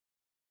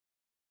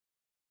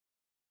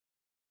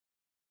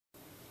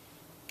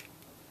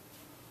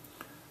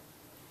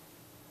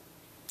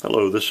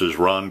Hello, this is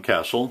Ron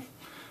Castle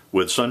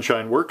with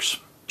SunshineWorks,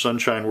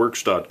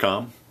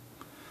 sunshineworks.com.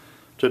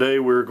 Today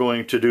we're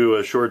going to do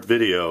a short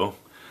video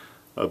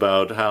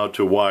about how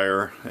to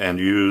wire and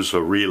use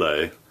a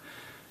relay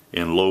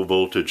in low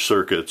voltage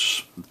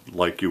circuits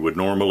like you would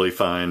normally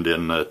find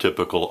in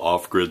typical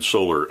off-grid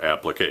solar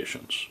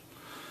applications.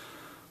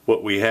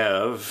 What we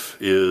have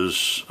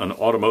is an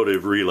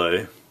automotive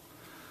relay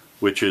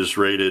which is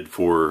rated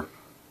for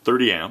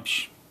 30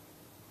 amps,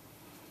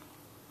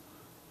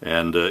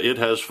 and it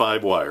has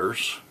 5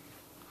 wires.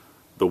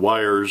 The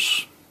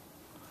wires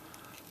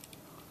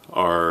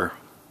are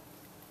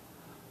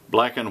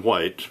black and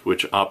white,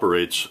 which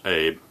operates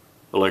a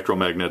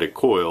electromagnetic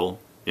coil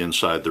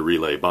inside the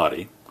relay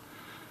body,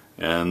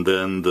 and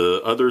then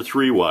the other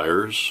 3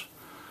 wires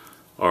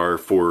are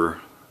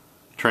for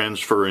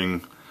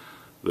transferring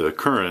the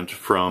current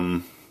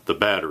from the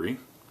battery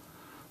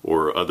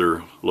or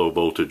other low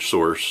voltage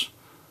source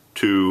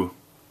to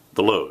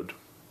the load.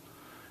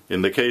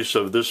 In the case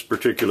of this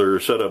particular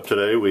setup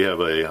today, we have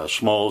a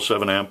small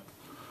 7 amp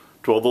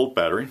 12 volt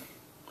battery.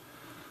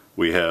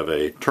 We have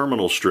a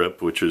terminal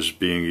strip which is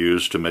being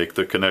used to make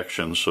the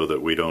connections so that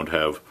we don't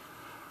have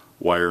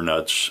wire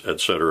nuts,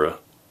 etc.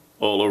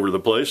 all over the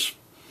place.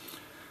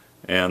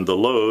 And the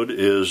load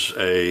is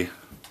a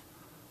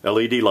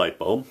LED light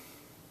bulb.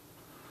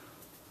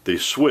 The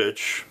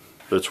switch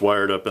that's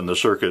wired up in the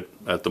circuit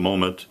at the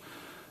moment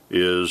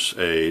is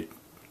a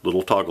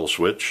little toggle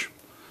switch,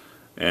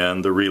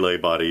 and the relay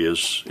body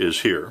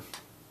is here.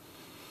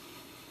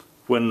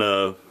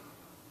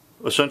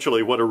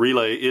 Essentially what a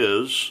relay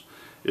is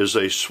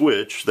a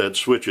switch that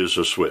switches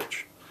a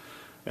switch.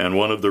 And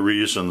one of the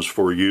reasons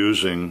for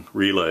using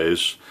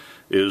relays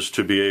is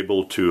to be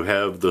able to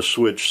have the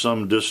switch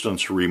some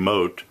distance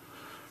remote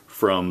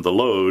from the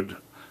load,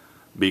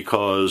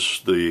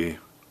 because the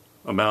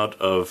amount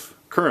of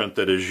current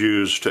that is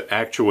used to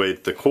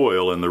actuate the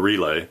coil in the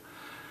relay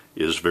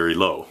is very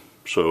low.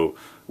 So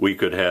we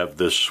could have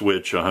this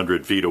switch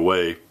 100 feet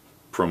away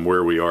from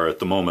where we are at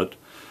the moment,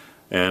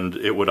 and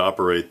it would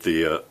operate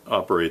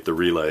the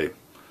relay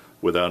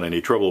without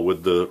any trouble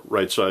with the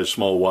right size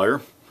small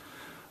wire.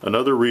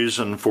 Another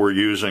reason for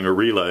using a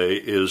relay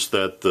is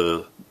that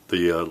the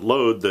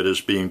load that is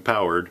being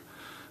powered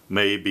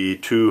may be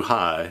too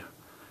high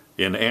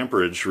in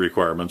amperage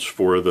requirements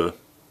for the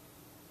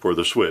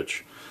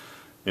switch.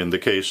 In the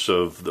case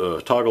of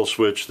the toggle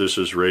switch, this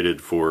is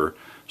rated for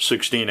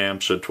 16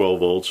 amps at 12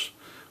 volts.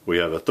 We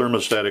have a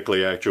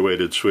thermostatically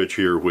actuated switch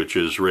here which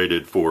is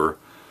rated for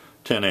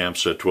 10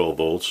 amps at 12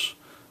 volts.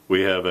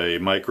 We have a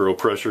micro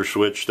pressure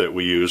switch that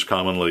we use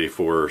commonly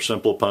for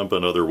simple pump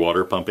and other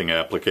water pumping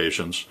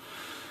applications.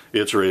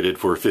 It's rated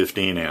for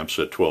 15 amps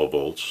at 12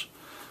 volts.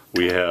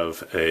 We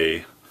have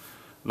a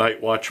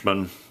Night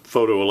Watchman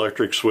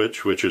photoelectric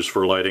switch which is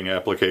for lighting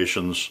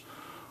applications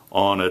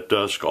on at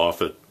dusk,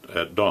 off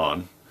at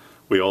dawn.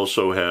 We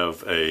also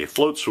have a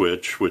float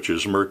switch which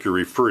is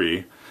mercury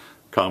free,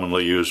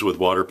 commonly used with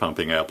water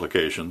pumping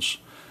applications.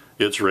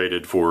 It's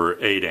rated for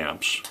 8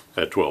 amps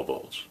at 12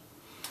 volts.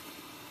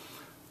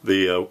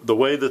 The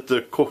way that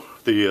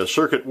the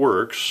circuit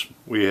works,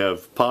 we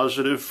have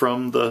positive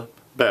from the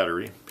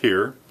battery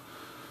here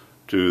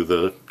to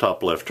the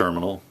top left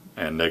terminal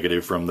and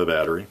negative from the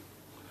battery.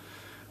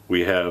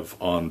 We have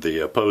on the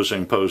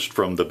opposing post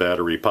from the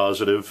battery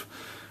positive,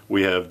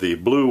 we have the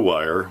blue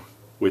wire,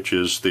 which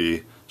is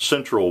the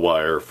central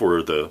wire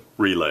for the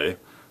relay.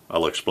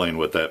 I'll explain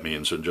what that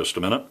means in just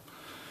a minute.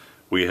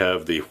 We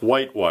have the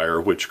white wire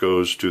which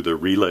goes to the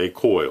relay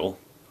coil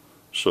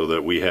so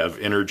that we have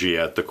energy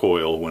at the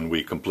coil when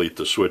we complete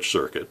the switch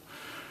circuit.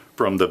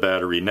 From the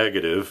battery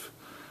negative,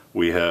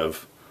 we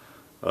have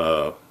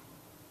a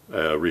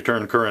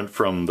return current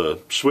from the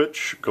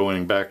switch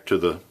going back to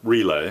the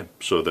relay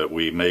so that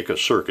we make a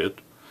circuit,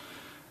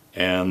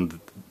 and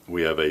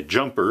we have a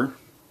jumper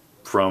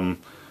from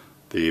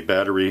the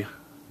battery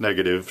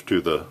negative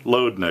to the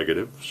load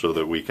negative so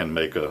that we can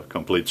make a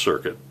complete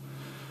circuit.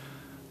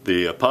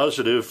 The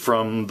positive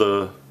from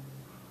the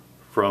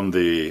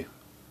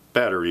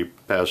battery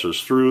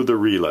passes through the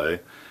relay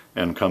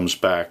and comes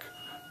back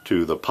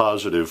to the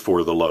positive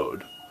for the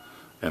load,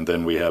 and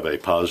then we have a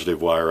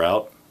positive wire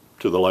out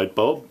to the light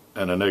bulb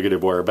and a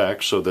negative wire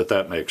back so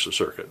that makes a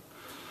circuit.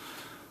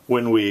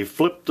 When we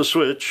flip the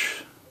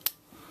switch,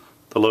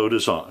 the load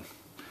is on,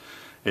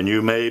 and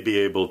you may be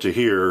able to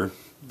hear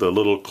the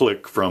little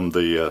click from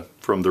the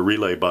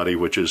relay body,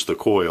 which is the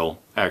coil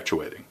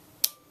actuating.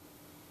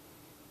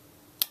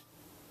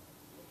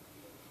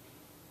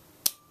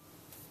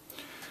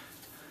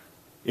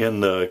 In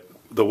the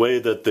way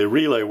that the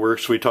relay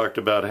works, we talked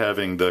about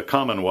having the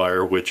common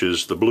wire, which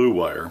is the blue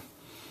wire.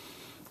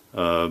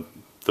 The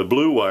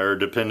blue wire,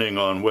 depending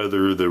on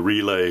whether the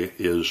relay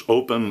is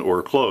open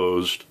or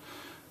closed,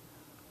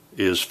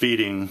 is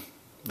feeding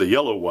the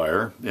yellow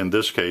wire. In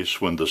this case,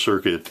 when the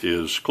circuit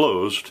is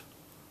closed,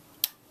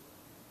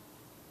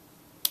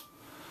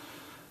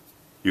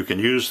 you can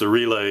use the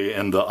relay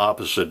in the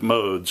opposite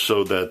mode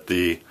so that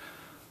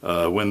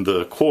when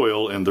the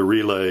coil in the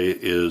relay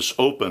is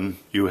open,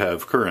 you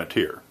have current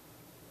here.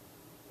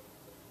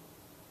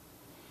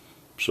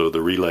 So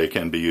the relay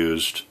can be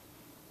used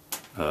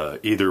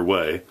either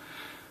way,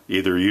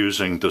 either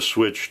using the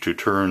switch to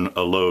turn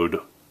a load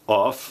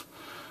off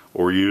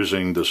or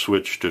using the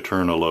switch to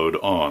turn a load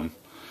on.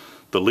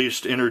 The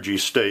least energy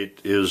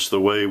state is the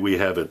way we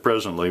have it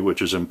presently,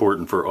 which is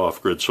important for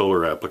off-grid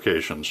solar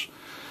applications.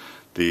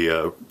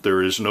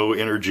 There is no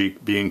energy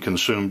being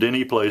consumed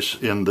any place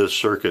in this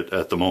circuit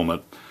at the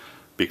moment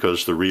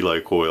because the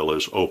relay coil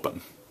is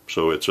open.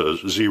 So it's a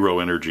zero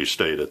energy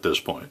state at this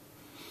point.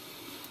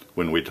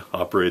 When we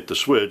operate the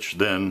switch,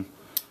 then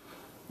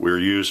we're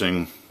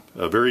using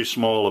a very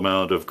small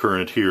amount of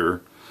current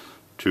here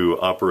to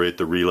operate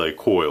the relay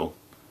coil,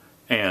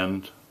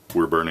 and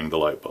we're burning the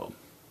light bulb.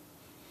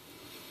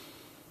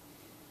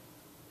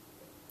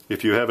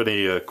 If you have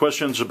any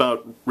questions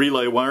about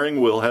relay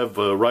wiring, we'll have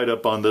a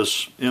write-up on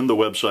this in the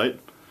website,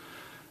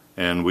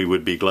 and we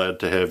would be glad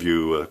to have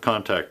you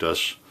contact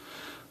us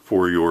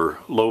for your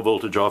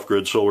low-voltage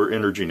off-grid solar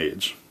energy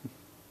needs.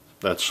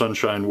 That's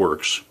Sunshine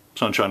Works,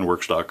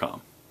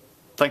 sunshineworks.com.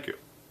 Thank you.